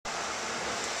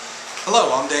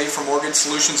Hello, I'm Dave from Mortgage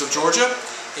Solutions of Georgia,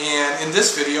 and in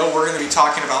this video we're going to be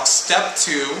talking about step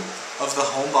 2 of the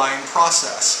home buying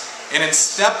process. And in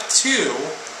step 2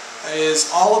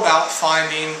 is all about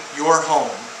finding your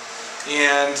home.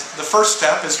 And the first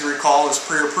step, as you recall, is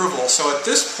pre-approval. So at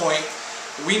this point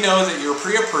we know that you're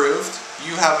pre-approved,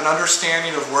 you have an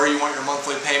understanding of where you want your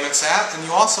monthly payments at, and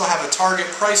you also have a target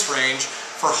price range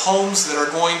for homes that are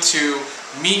going to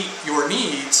meet your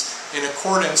needs in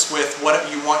accordance with what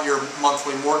you want your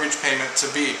monthly mortgage payment to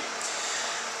be.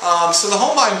 So the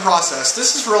home buying process,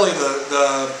 this is really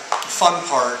the fun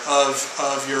part of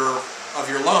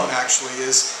your loan actually,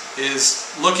 is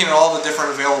looking at all the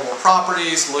different available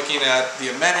properties, looking at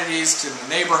the amenities in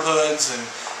the neighborhoods and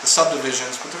the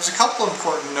subdivisions. But there's a couple of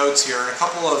important notes here and a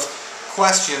couple of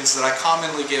questions that I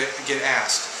commonly get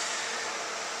asked.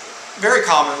 Very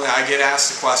commonly I get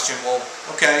asked the question, well,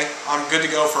 okay, I'm good to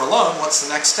go for a loan, what's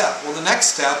the next step? Well, the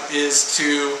next step is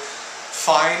to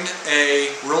find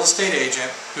a real estate agent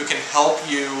who can help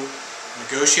you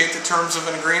negotiate the terms of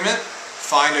an agreement,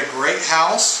 find a great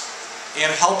house, and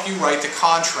help you write the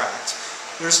contract.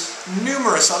 There's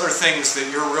numerous other things that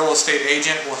your real estate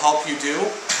agent will help you do,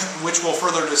 which we'll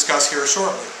further discuss here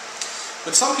shortly.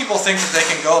 But some people think that they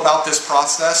can go about this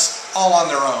process all on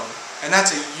their own, and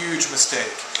that's a huge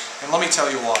mistake. And let me tell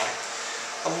you why.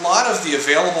 A lot of the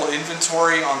available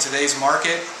inventory on today's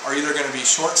market are either going to be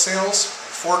short sales,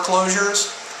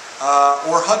 foreclosures,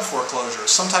 or HUD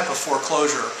foreclosures, some type of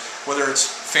foreclosure, whether it's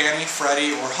Fannie,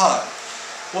 Freddie, or HUD.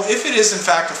 Well, if it is in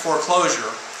fact a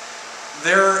foreclosure,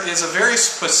 there is a very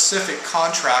specific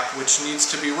contract which needs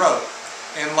to be wrote.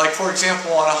 And like, for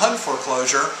example, on a HUD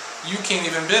foreclosure, you can't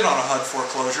even bid on a HUD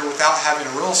foreclosure without having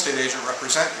a real estate agent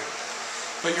represent you.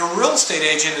 But your real estate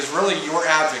agent is really your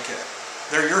advocate.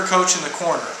 They're your coach in the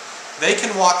corner. They can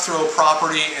walk through a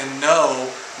property and know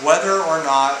whether or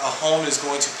not a home is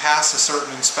going to pass a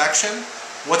certain inspection,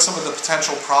 what some of the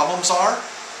potential problems are,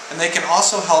 and they can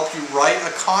also help you write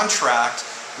a contract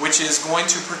which is going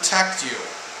to protect you.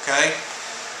 Okay?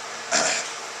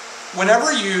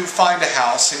 Whenever you find a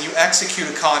house and you execute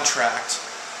a contract,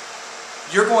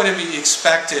 you're going to be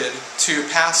expected to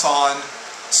pass on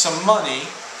some money,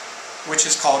 which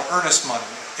is called earnest money.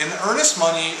 And the earnest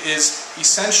money is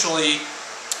essentially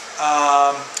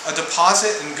a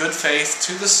deposit in good faith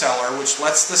to the seller, which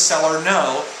lets the seller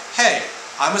know, hey,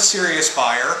 I'm a serious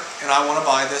buyer and I want to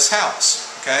buy this house.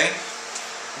 Okay?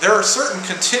 There are certain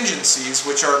contingencies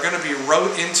which are going to be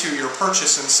wrote into your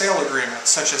purchase and sale agreement,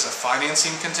 such as a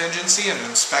financing contingency and an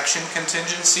inspection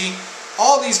contingency,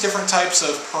 all these different types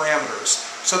of parameters.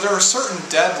 So there are certain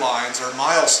deadlines or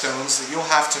milestones that you'll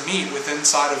have to meet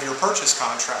inside of your purchase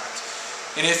contract.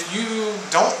 And if you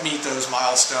don't meet those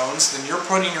milestones, then you're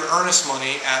putting your earnest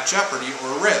money at jeopardy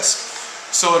or risk.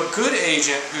 So a good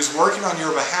agent who's working on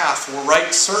your behalf will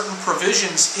write certain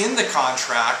provisions in the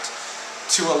contract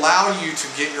to allow you to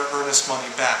get your earnest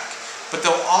money back. But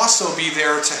they'll also be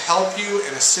there to help you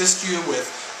and assist you with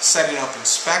setting up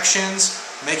inspections,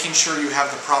 making sure you have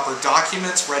the proper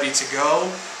documents ready to go,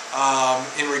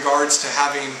 in regards to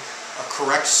having a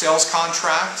correct sales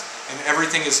contract and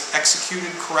everything is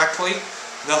executed correctly.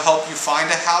 They'll help you find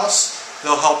a house.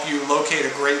 They'll help you locate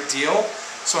a great deal.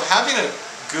 So having a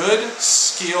good,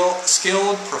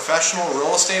 skilled, professional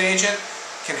real estate agent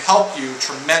can help you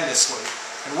tremendously.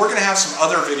 And we're going to have some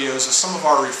other videos of some of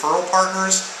our referral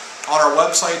partners on our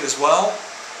website as well.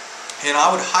 And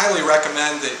I would highly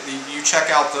recommend that you check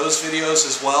out those videos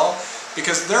as well,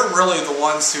 because they're really the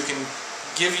ones who can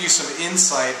give you some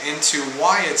insight into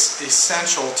why it's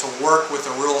essential to work with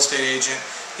a real estate agent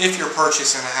if you're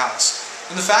purchasing a house.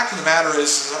 And the fact of the matter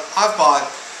is I've bought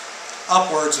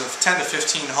upwards of 10 to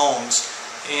 15 homes,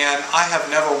 and I have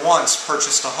never once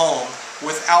purchased a home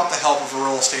without the help of a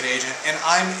real estate agent, and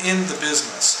I'm in the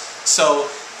business. So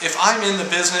if I'm in the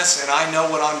business and I know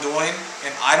what I'm doing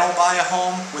and I don't buy a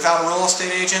home without a real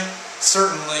estate agent,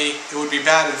 certainly it would be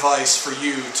bad advice for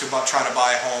you to try to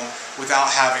buy a home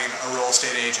without having a real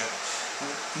estate agent.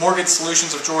 Mortgage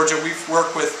Solutions of Georgia, we've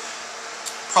worked with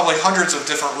probably hundreds of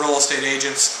different real estate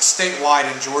agents statewide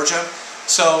in Georgia.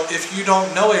 So if you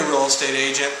don't know a real estate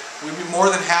agent, we'd be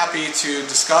more than happy to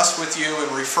discuss with you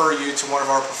and refer you to one of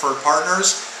our preferred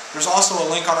partners. There's also a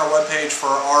link on our webpage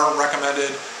for our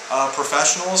recommended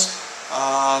professionals.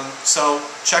 So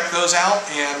check those out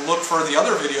and look for the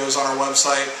other videos on our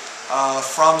website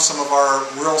from some of our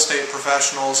real estate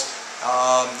professionals.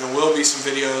 There will be some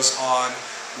videos on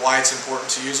why it's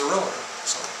important to use a realtor.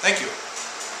 So thank you.